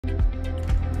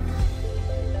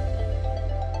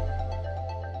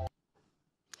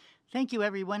Thank you,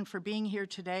 everyone, for being here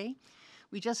today.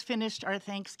 We just finished our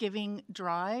Thanksgiving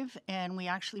drive, and we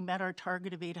actually met our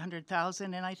target of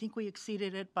 800,000, and I think we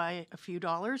exceeded it by a few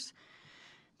dollars.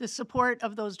 The support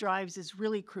of those drives is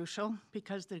really crucial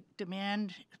because the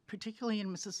demand, particularly in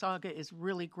Mississauga, is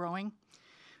really growing.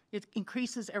 It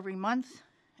increases every month,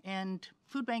 and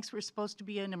food banks were supposed to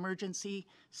be an emergency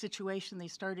situation. They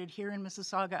started here in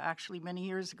Mississauga actually many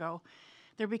years ago.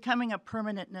 They're becoming a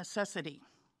permanent necessity.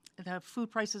 The food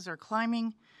prices are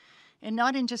climbing, and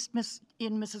not in just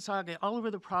in Mississauga, all over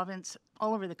the province,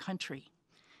 all over the country.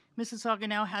 Mississauga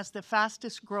now has the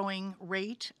fastest growing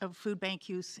rate of food bank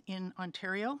use in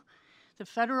Ontario. The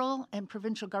federal and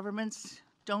provincial governments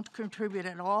don't contribute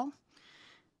at all.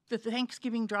 The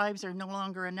Thanksgiving drives are no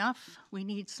longer enough. We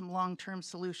need some long-term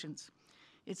solutions.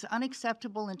 It's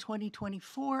unacceptable in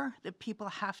 2024 that people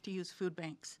have to use food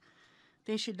banks.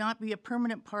 They should not be a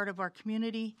permanent part of our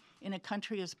community in a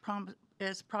country as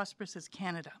prosperous as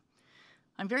Canada.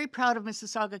 I'm very proud of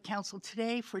Mississauga Council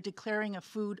today for declaring a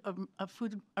food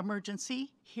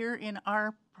emergency here in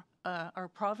our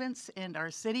province and our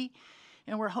city,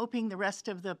 and we're hoping the rest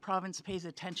of the province pays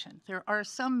attention. There are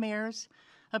some mayors,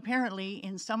 apparently,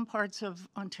 in some parts of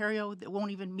Ontario that won't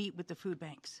even meet with the food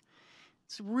banks.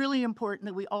 It's really important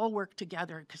that we all work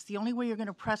together, because the only way you're going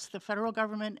to press the federal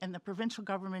government and the provincial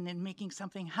government in making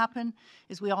something happen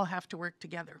is we all have to work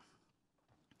together.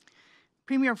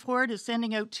 Premier Ford is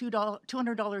sending out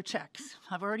 $200 checks.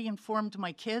 I've already informed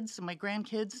my kids and my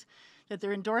grandkids that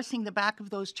they're endorsing the back of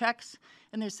those checks,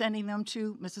 and they're sending them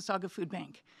to Mississauga Food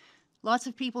Bank. Lots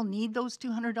of people need those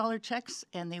 $200 checks,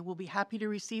 and they will be happy to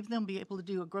receive them, be able to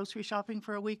do a grocery shopping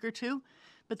for a week or two.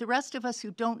 But the rest of us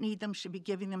who don't need them should be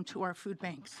giving them to our food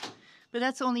banks. But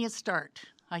that's only a start.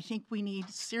 I think we need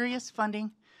serious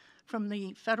funding from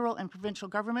the federal and provincial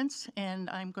governments, and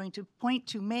I'm going to point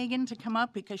to Megan to come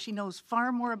up because she knows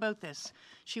far more about this.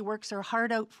 She works her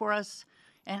heart out for us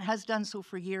and has done so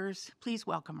for years. Please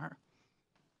welcome her.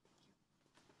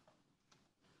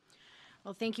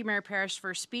 Well, thank you, Mayor Parrish,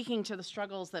 for speaking to the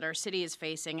struggles that our city is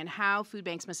facing and how Food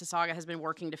Banks Mississauga has been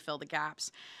working to fill the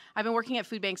gaps. I've been working at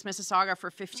Food Banks Mississauga for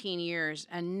 15 years,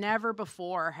 and never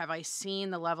before have I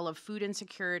seen the level of food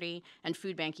insecurity and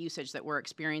food bank usage that we're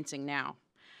experiencing now.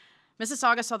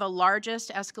 Mississauga saw the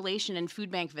largest escalation in food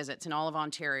bank visits in all of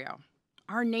Ontario.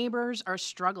 Our neighbors are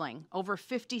struggling. Over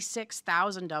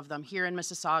 56,000 of them here in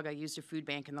Mississauga used a food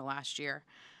bank in the last year.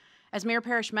 As Mayor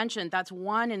Parrish mentioned, that's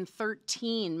 1 in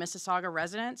 13 Mississauga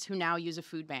residents who now use a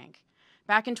food bank.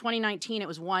 Back in 2019, it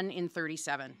was 1 in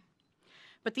 37.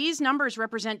 But these numbers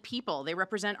represent people. They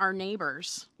represent our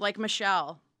neighbors, like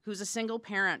Michelle, who's a single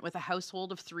parent with a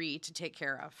household of 3 to take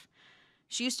care of.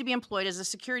 She used to be employed as a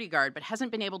security guard, but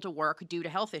hasn't been able to work due to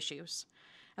health issues.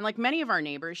 And like many of our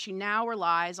neighbors, she now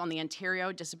relies on the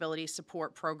Ontario Disability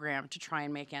Support Program to try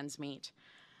and make ends meet.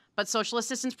 But social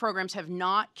assistance programs have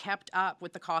not kept up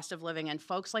with the cost of living, and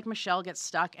folks like Michelle get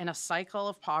stuck in a cycle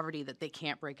of poverty that they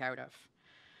can't break out of.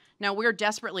 Now, we're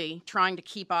desperately trying to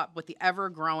keep up with the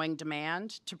ever-growing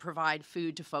demand to provide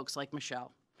food to folks like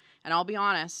Michelle. And I'll be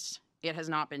honest, it has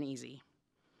not been easy.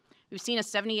 We've seen a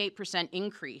 78%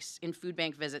 increase in food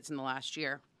bank visits in the last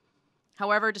year.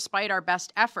 However, despite our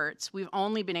best efforts, we've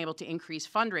only been able to increase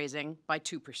fundraising by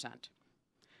 2%.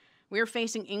 We are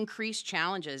facing increased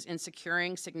challenges in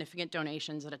securing significant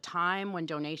donations at a time when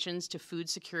donations to food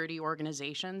security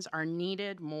organizations are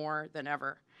needed more than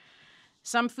ever.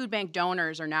 Some food bank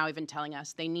donors are now even telling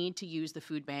us they need to use the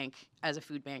food bank as a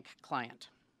food bank client.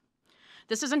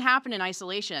 This doesn't happen in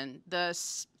isolation. The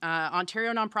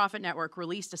Ontario Nonprofit Network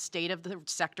released a State of the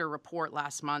Sector report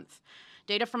last month.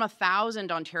 Data from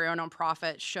 1,000 Ontario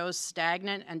nonprofits shows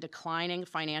stagnant and declining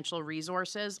financial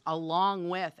resources along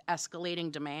with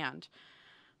escalating demand.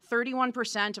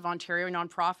 31% of Ontario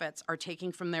nonprofits are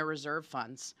taking from their reserve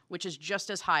funds, which is just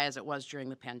as high as it was during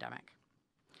the pandemic.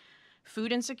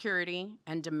 Food insecurity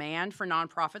and demand for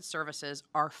nonprofit services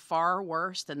are far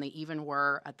worse than they even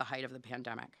were at the height of the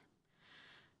pandemic.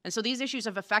 And so these issues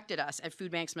have affected us at Food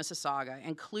Banks Mississauga,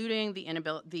 including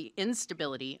the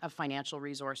instability of financial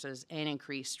resources and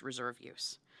increased reserve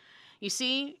use. You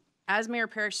see, as Mayor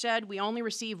Parrish said, we only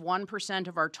receive 1%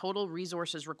 of our total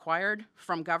resources required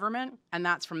from government, and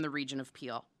that's from the region of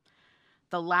Peel.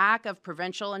 The lack of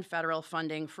provincial and federal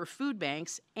funding for food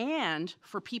banks and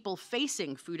for people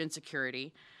facing food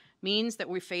insecurity means that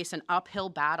we face an uphill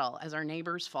battle as our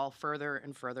neighbors fall further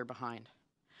and further behind.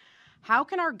 How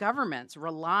can our governments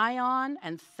rely on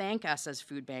and thank us as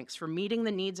food banks for meeting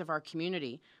the needs of our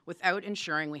community without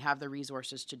ensuring we have the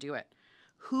resources to do it?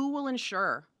 Who will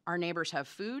ensure our neighbors have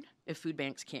food if food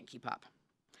banks can't keep up?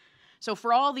 So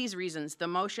for all these reasons, the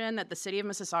motion that the City of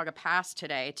Mississauga passed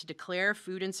today to declare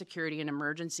food insecurity an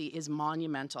emergency is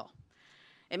monumental.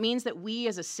 It means that we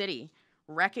as a city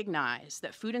recognize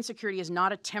that food insecurity is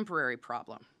not a temporary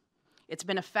problem. It's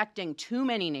been affecting too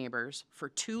many neighbors for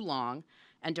too long,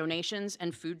 and donations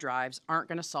and food drives aren't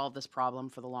going to solve this problem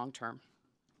for the long term.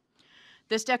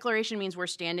 This declaration means we're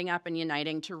standing up and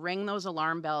uniting to ring those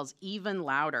alarm bells even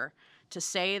louder, to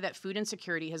say that food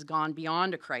insecurity has gone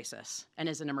beyond a crisis and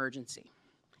is an emergency.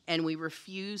 And we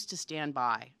refuse to stand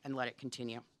by and let it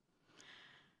continue.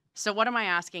 So what am I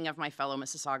asking of my fellow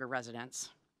Mississauga residents?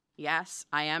 Yes,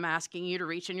 I am asking you to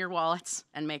reach in your wallets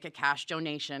and make a cash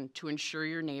donation to ensure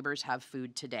your neighbors have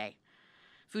food today.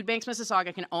 Food Banks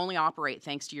Mississauga can only operate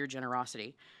thanks to your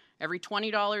generosity. Every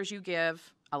 $20 you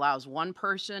give allows one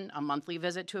person a monthly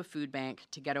visit to a food bank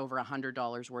to get over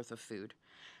 $100 worth of food.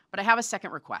 But I have a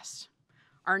second request.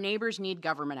 Our neighbors need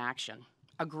government action,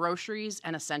 a groceries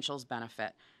and essentials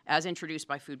benefit, as introduced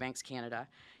by Food Banks Canada.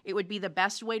 It would be the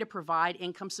best way to provide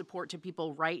income support to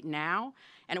people right now,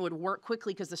 and it would work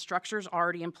quickly because the structure's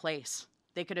already in place.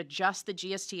 They could adjust the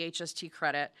GST-HST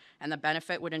credit, and the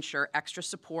benefit would ensure extra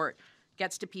support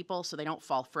gets to people so they don't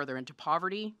fall further into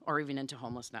poverty or even into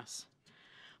homelessness.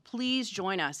 Please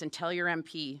join us and tell your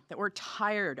MP that we're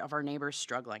tired of our neighbors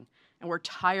struggling, and we're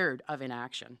tired of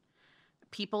inaction.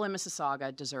 People in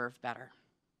Mississauga deserve better.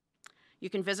 You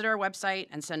can visit our website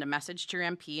and send a message to your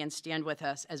MP and stand with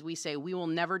us as we say we will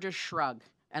never just shrug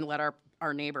and let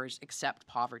our neighbors accept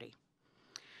poverty.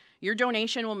 Your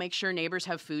donation will make sure neighbors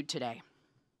have food today.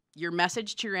 Your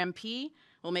message to your MP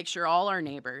will make sure all our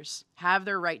neighbors have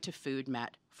their right to food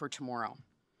met for tomorrow.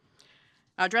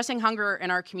 Now, addressing hunger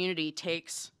in our community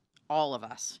takes all of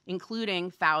us, including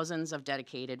thousands of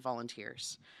dedicated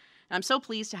volunteers. And I'm so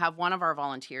pleased to have one of our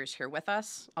volunteers here with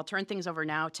us. I'll turn things over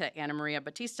now to Anna Maria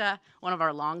Batista, one of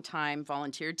our longtime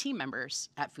volunteer team members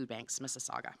at Food Banks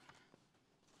Mississauga.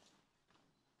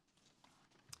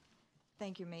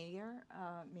 Thank you, Mayor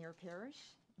Parrish,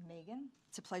 Megan.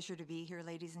 It's a pleasure to be here,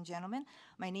 ladies and gentlemen.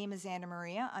 My name is Anna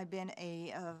Maria. I've been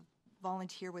a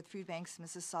volunteer with Food Banks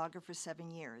Mississauga for 7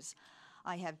 years.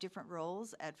 I have different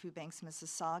roles at Food Banks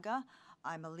Mississauga.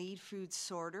 I'm a lead food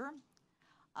sorter.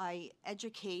 I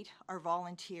educate our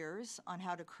volunteers on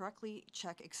how to correctly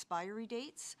check expiry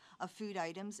dates of food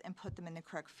items and put them in the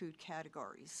correct food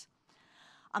categories.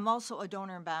 I'm also a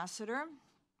donor ambassador.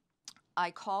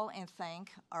 I call and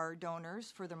thank our donors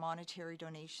for their monetary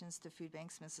donations to Food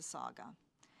Banks Mississauga.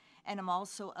 And I'm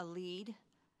also a lead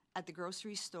at the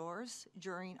grocery stores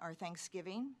during our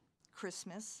Thanksgiving,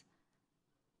 Christmas,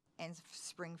 and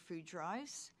spring food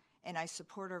drives. And I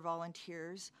support our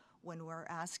volunteers when we're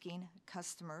asking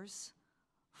customers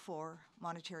for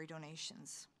monetary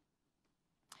donations.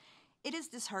 It is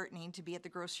disheartening to be at the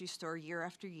grocery store year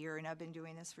after year, and I've been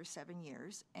doing this for 7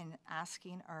 years, and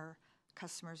asking our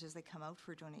customers as they come out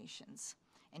for donations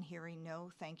and hearing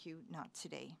no, thank you, not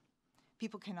today.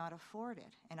 People cannot afford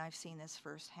it, and I've seen this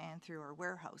firsthand through our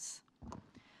warehouse.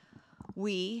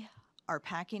 We are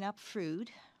packing up food,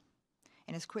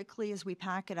 and as quickly as we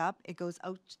pack it up, it goes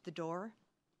out the door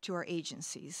to our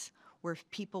agencies where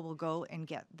people will go and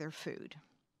get their food.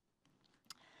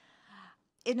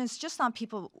 And it's just not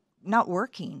people not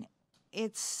working.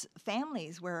 It's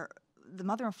families where the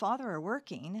mother and father are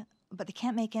working, but they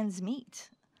can't make ends meet.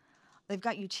 They've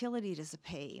got utilities to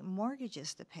pay,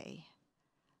 mortgages to pay.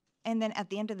 And then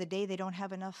at the end of the day, they don't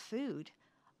have enough food.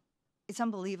 It's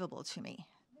unbelievable to me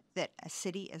that a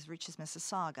city as rich as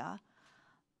Mississauga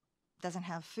doesn't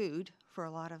have food for a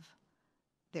lot of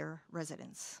their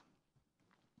residents.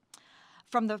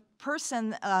 From the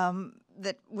person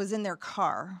that was in their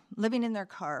car, living in their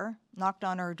car, knocked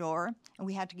on our door, and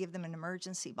we had to give them an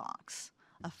emergency box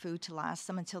of food to last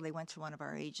them until they went to one of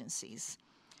our agencies.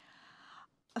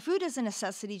 Food is a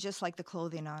necessity just like the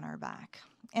clothing on our back.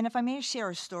 And if I may share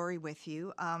a story with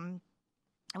you,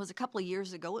 it was a couple of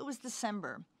years ago, it was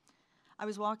December. I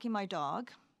was walking my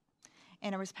dog,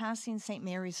 and I was passing St.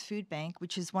 Mary's Food Bank,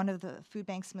 which is one of the Food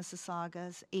Banks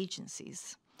Mississauga's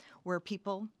agencies, where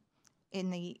people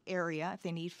in the area, if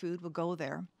they need food, will go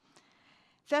there.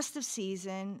 Festive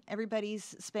season,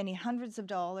 everybody's spending hundreds of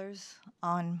dollars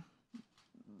on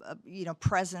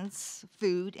presents,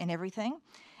 food, and everything.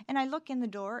 And I look in the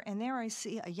door, and there I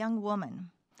see a young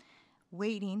woman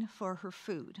waiting for her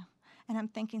food. And I'm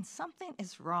thinking, something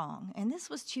is wrong. And this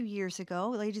was 2 years ago,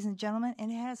 ladies and gentlemen, and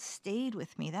it has stayed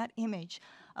with me, that image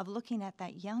of looking at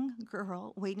that young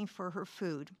girl waiting for her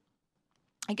food.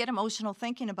 I get emotional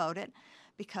thinking about it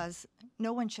because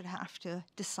no one should have to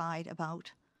decide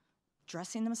about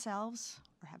dressing themselves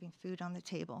or having food on the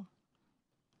table.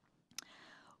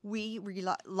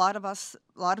 A lot of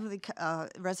the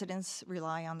residents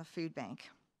rely on the food bank.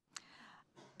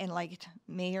 And like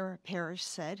Mayor Parrish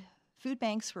said, food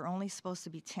banks were only supposed to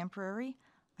be temporary.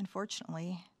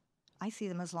 Unfortunately, I see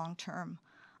them as long-term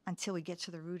until we get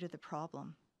to the root of the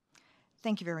problem.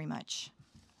 Thank you very much.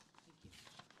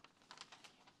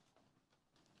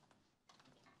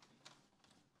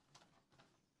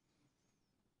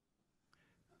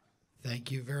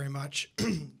 Thank you very much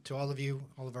to all of you,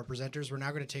 all of our presenters. We're now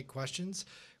going to take questions.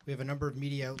 We have a number of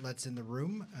media outlets in the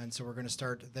room, and so we're going to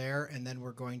start there, and then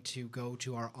we're going to go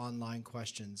to our online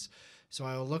questions. So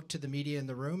I will look to the media in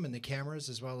the room and the cameras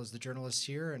as well as the journalists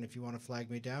here, and if you want to flag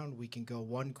me down, we can go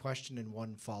one question and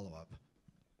one follow-up.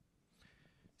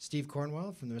 Steve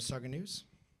Cornwell from the Mississauga News.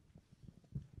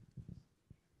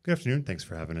 Good afternoon. Thanks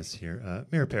for having us here.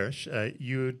 Mayor Parrish,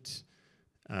 you'd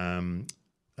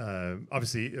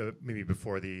obviously, maybe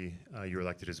before you were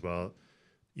elected as well,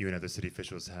 you and other city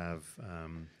officials have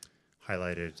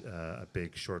highlighted a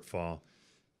big shortfall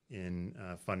in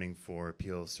funding for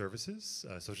appeal services,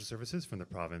 social services from the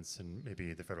province and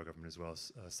maybe the federal government as well,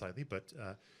 slightly. But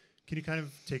can you kind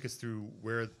of take us through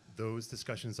where those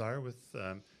discussions are with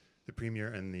the Premier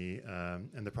and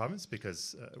the province?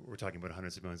 Because we're talking about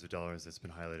hundreds of millions of dollars that's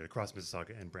been highlighted across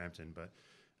Mississauga and Brampton, but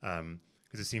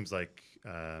because it seems like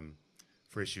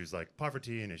for issues like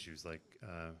poverty and issues like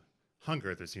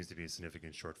hunger, there seems to be a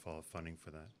significant shortfall of funding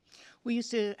for that. We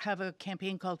used to have a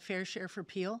campaign called Fair Share for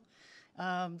Peel.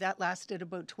 That lasted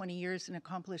about 20 years and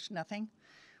accomplished nothing.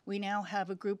 We now have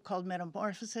a group called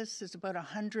Metamorphosis. There's about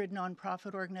 100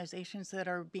 nonprofit organizations that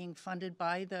are being funded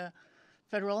by the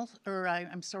federal, or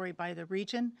by the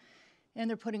region, and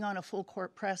they're putting on a full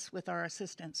court press with our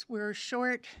assistance. We're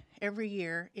short every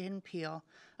year in Peel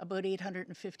about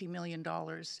 $850 million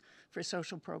for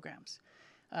social programs.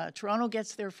 Toronto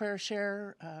gets their fair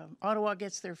share, Ottawa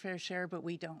gets their fair share, but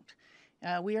we don't.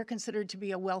 We are considered to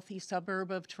be a wealthy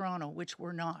suburb of Toronto, which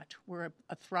we're not. We're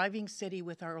a thriving city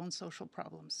with our own social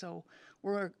problems. So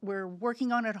we're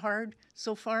working on it hard.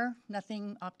 So far,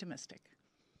 nothing optimistic.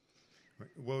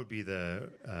 What would be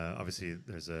obviously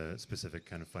there's a specific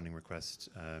kind of funding request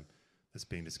that's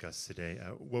being discussed today.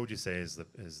 What would you say is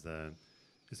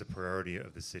the priority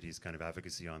of the city's kind of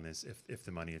advocacy on this if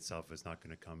the money itself is not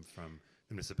going to come from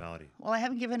the municipality? Well, I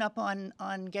haven't given up on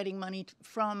getting money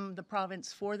from the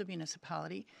province for the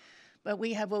municipality, but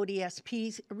we have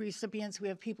ODSP recipients. We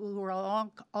have people who are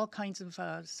all kinds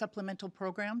of supplemental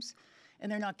programs,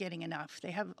 and they're not getting enough.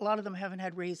 A lot of them haven't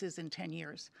had raises in 10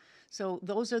 years. So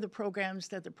those are the programs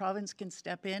that the province can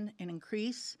step in and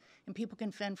increase, and people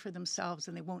can fend for themselves,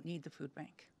 and they won't need the food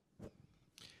bank.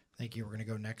 Thank you. We're going to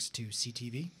go next to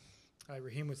CTV. Hi,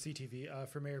 Rahim with CTV.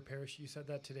 For Mayor Parrish, you said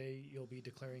that today you'll be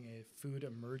declaring a food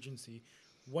emergency.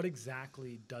 What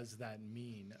exactly does that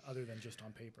mean, other than just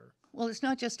on paper? Well, it's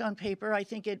not just on paper. I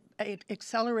think it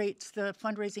accelerates the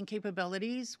fundraising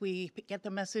capabilities. We get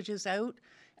the messages out.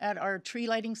 At our tree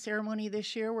lighting ceremony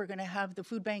this year, we're going to have the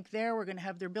food bank there. We're going to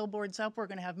have their billboards up. We're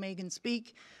going to have Megan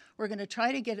speak. We're going to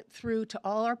try to get it through to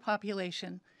all our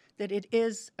population that it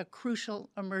is a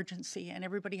crucial emergency and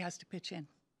everybody has to pitch in.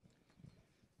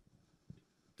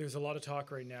 There's a lot of talk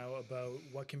right now about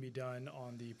what can be done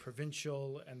on the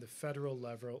provincial and the federal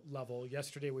level.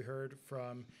 Yesterday we heard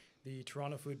from the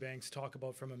Toronto Food Banks talk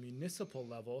about from a municipal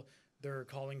level, they're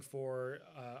calling for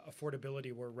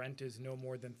affordability where rent is no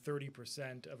more than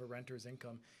 30% of a renter's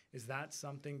income. Is that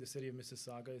something the City of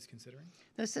Mississauga is considering?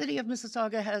 The City of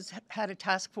Mississauga has had a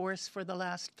task force for the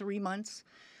last 3 months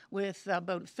with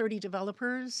about 30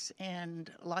 developers and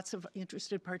lots of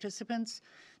interested participants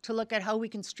to look at how we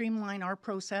can streamline our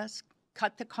process,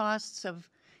 cut the costs of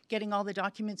getting all the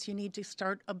documents you need to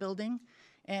start a building,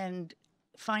 and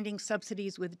finding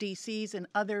subsidies with DCs and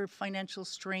other financial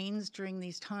strains during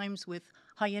these times with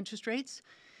high interest rates.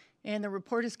 And the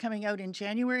report is coming out in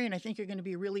January, and I think you're going to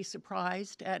be really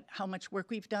surprised at how much work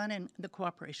we've done and the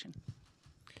cooperation.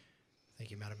 Thank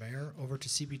you, Madam Mayor. Over to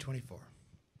CP24.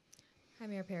 Hi,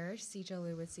 Mayor Parrish. CJ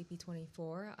Liu with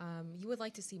CP24. You would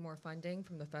like to see more funding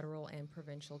from the federal and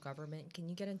provincial government. Can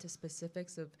you get into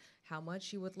specifics of how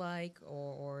much you would like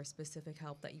or specific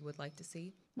help that you would like to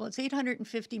see? Well, it's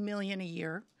 $850 million a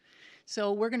year.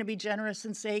 So we're going to be generous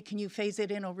and say, can you phase it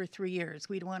in over 3 years?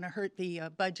 We don't want to hurt the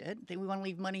budget. We want to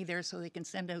leave money there so they can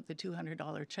send out the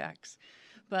 $200 checks.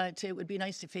 But it would be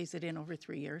nice to phase it in over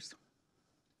 3 years.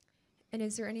 And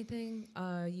is there anything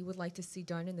you would like to see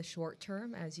done in the short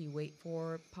term as you wait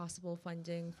for possible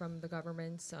funding from the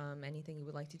governments? Anything you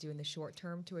would like to do in the short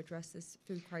term to address this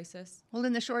food crisis? Well,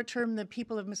 in the short term, the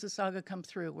people of Mississauga come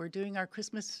through. We're doing our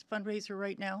Christmas fundraiser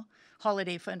right now,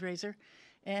 holiday fundraiser,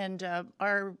 And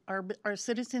our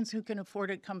citizens who can afford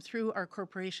it come through, our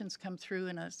corporations come through,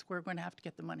 and we're going to have to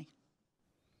get the money.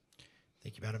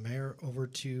 Thank you, Madam Mayor. Over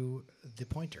to the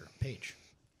pointer, Paige.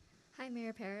 Hi,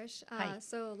 Mayor Parrish. Hi.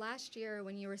 So last year,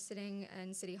 when you were sitting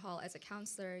in City Hall as a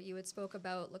councillor, you had spoke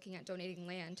about looking at donating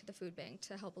land to the food bank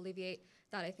to help alleviate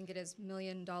that, I think it is, $1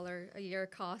 million a year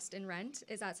cost in rent.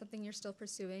 Is that something you're still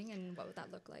pursuing, and what would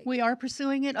that look like? We are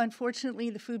pursuing it. Unfortunately,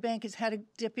 the food bank has had to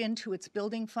dip into its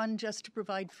building fund just to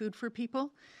provide food for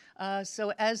people.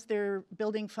 So as their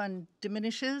building fund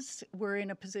diminishes, we're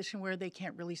in a position where they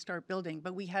can't really start building.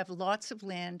 But we have lots of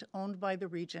land owned by the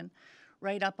region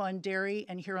right up on Derry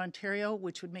and Hurontario,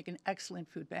 which would make an excellent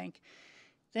food bank.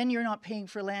 Then you're not paying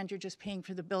for land, you're just paying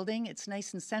for the building. It's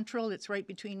nice and central. It's right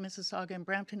between Mississauga and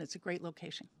Brampton. It's a great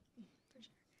location. For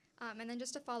sure. And then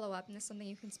just to follow up, and this is something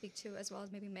you can speak to as well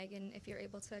as maybe Megan, if you're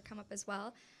able to come up as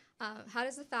well. How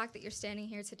does the fact that you're standing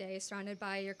here today, surrounded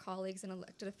by your colleagues and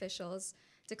elected officials,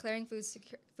 declaring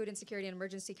food insecurity an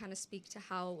emergency, kind of speak to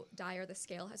how dire the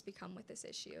scale has become with this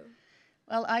issue?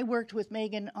 Well, I worked with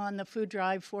Megan on the food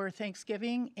drive for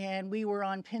Thanksgiving, and we were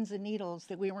on pins and needles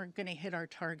that we weren't going to hit our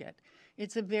target.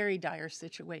 It's a very dire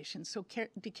situation. So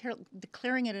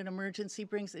declaring it an emergency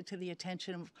brings it to the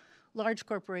attention of large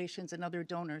corporations and other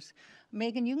donors.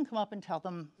 Megan, you can come up and tell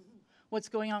them what's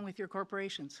going on with your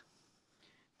corporations.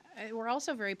 We're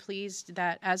also very pleased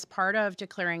that as part of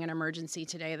declaring an emergency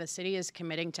today, the city is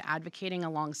committing to advocating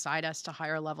alongside us to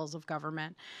higher levels of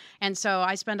government. And so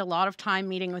I spend a lot of time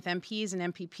meeting with MPs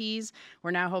and MPPs.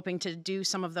 We're now hoping to do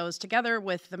some of those together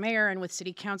with the mayor and with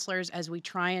city councillors as we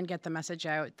try and get the message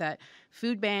out that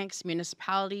food banks,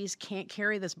 municipalities can't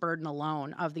carry this burden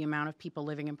alone of the amount of people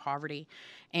living in poverty,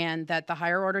 and that the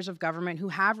higher orders of government who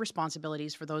have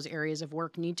responsibilities for those areas of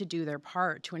work need to do their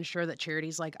part to ensure that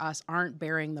charities like us aren't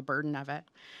bearing the burden of it.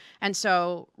 And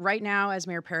so right now, as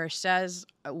Mayor Parrish says,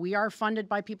 we are funded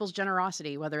by people's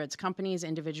generosity, whether it's companies,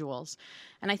 individuals.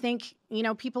 And I think,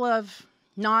 people have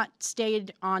not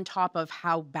stayed on top of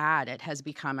how bad it has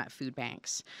become at food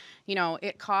banks.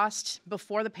 It cost,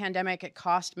 before the pandemic, it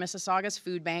cost Mississauga's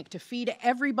food bank to feed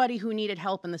everybody who needed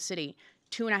help in the city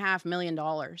 $2.5 million.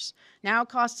 Now it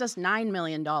costs us $9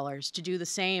 million to do the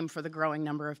same for the growing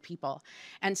number of people.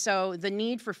 And so the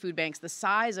need for food banks, the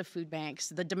size of food banks,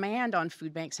 the demand on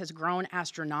food banks has grown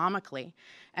astronomically.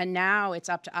 And now it's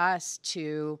up to us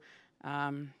to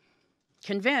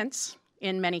convince,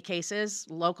 in many cases,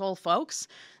 local folks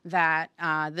that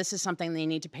this is something they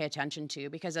need to pay attention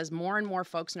to, because as more and more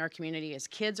folks in our community, as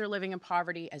kids are living in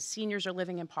poverty, as seniors are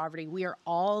living in poverty, we are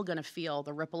all going to feel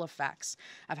the ripple effects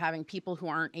of having people who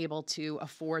aren't able to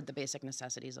afford the basic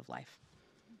necessities of life.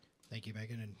 Thank you,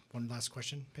 Megan. And one last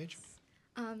question, Paige.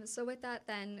 So with that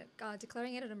then,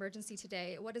 declaring it an emergency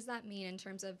today, what does that mean in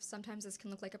terms of, sometimes this can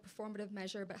look like a performative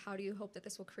measure, but how do you hope that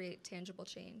this will create tangible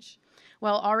change?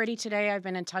 Well, already today I've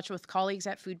been in touch with colleagues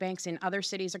at food banks in other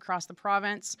cities across the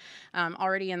province.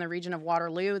 Already in the region of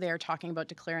Waterloo, they are talking about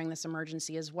declaring this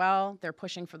emergency as well. They're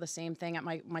pushing for the same thing at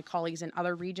my colleagues in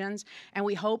other regions. And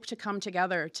we hope to come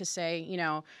together to say,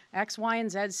 X, Y,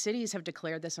 and Z cities have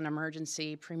declared this an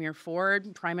emergency. Premier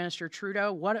Ford, Prime Minister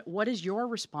Trudeau, what is your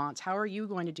response? How are you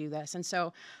going to do this? And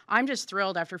so I'm just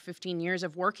thrilled after 15 years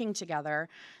of working together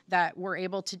that we're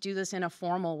able to do this in a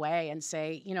formal way and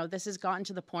say, this has gotten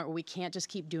to the point where we can't just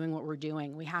keep doing what we're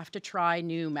doing. We have to try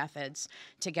new methods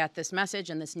to get this message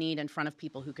and this need in front of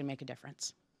people who can make a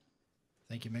difference.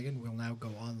 Thank you, Megan. We'll now go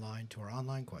online to our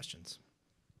online questions.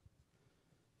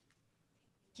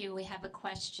 Thank you. We have a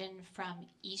question from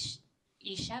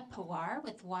Isha Pawar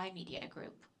with Y Media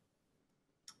Group.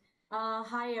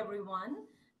 Hi, everyone.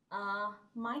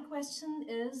 My question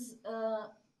is,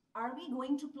 are we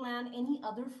going to plan any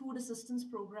other food assistance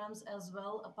programs as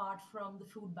well apart from the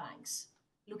food banks,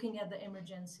 looking at the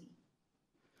emergency?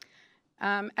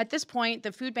 At this point,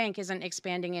 the food bank isn't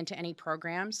expanding into any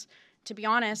programs. To be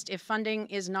honest, if funding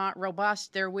is not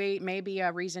robust, there may be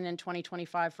a reason in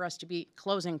 2025 for us to be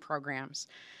closing programs.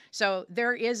 So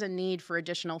there is a need for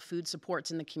additional food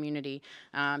supports in the community.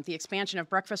 The expansion of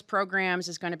breakfast programs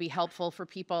is going to be helpful for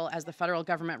people as the federal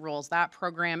government rolls that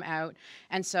program out.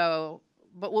 And so,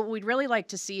 but what we'd really like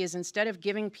to see is, instead of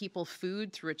giving people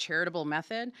food through a charitable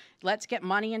method, let's get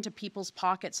money into people's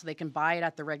pockets so they can buy it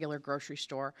at the regular grocery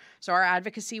store. So our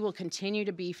advocacy will continue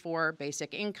to be for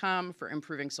basic income, for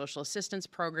improving social assistance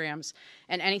programs,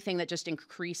 and anything that just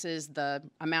increases the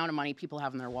amount of money people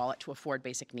have in their wallet to afford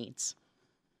basic needs.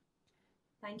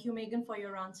 Thank you, Megan, for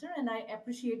your answer, and I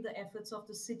appreciate the efforts of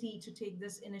the city to take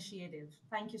this initiative.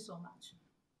 Thank you so much.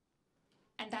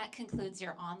 And that concludes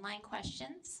your online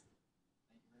questions.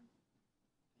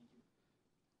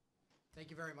 Thank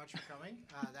you very much for coming.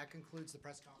 That concludes the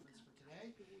press conference for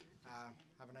today.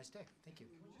 Have a nice day. Thank you.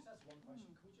 Can we just ask one question?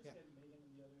 Can we just get Megan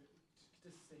and the other to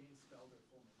say spell their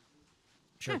full name, please?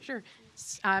 Sure.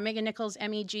 Megan Nichols,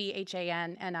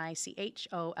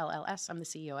 MEGHANNICHOLLS. I'm the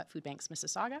CEO at Food Banks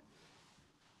Mississauga.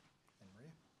 And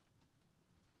Maria?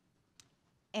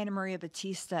 Anna Maria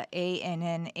Batista,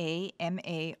 ANNAMARIA,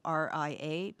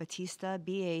 Batista,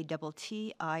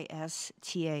 BATTISTA.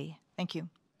 Thank you.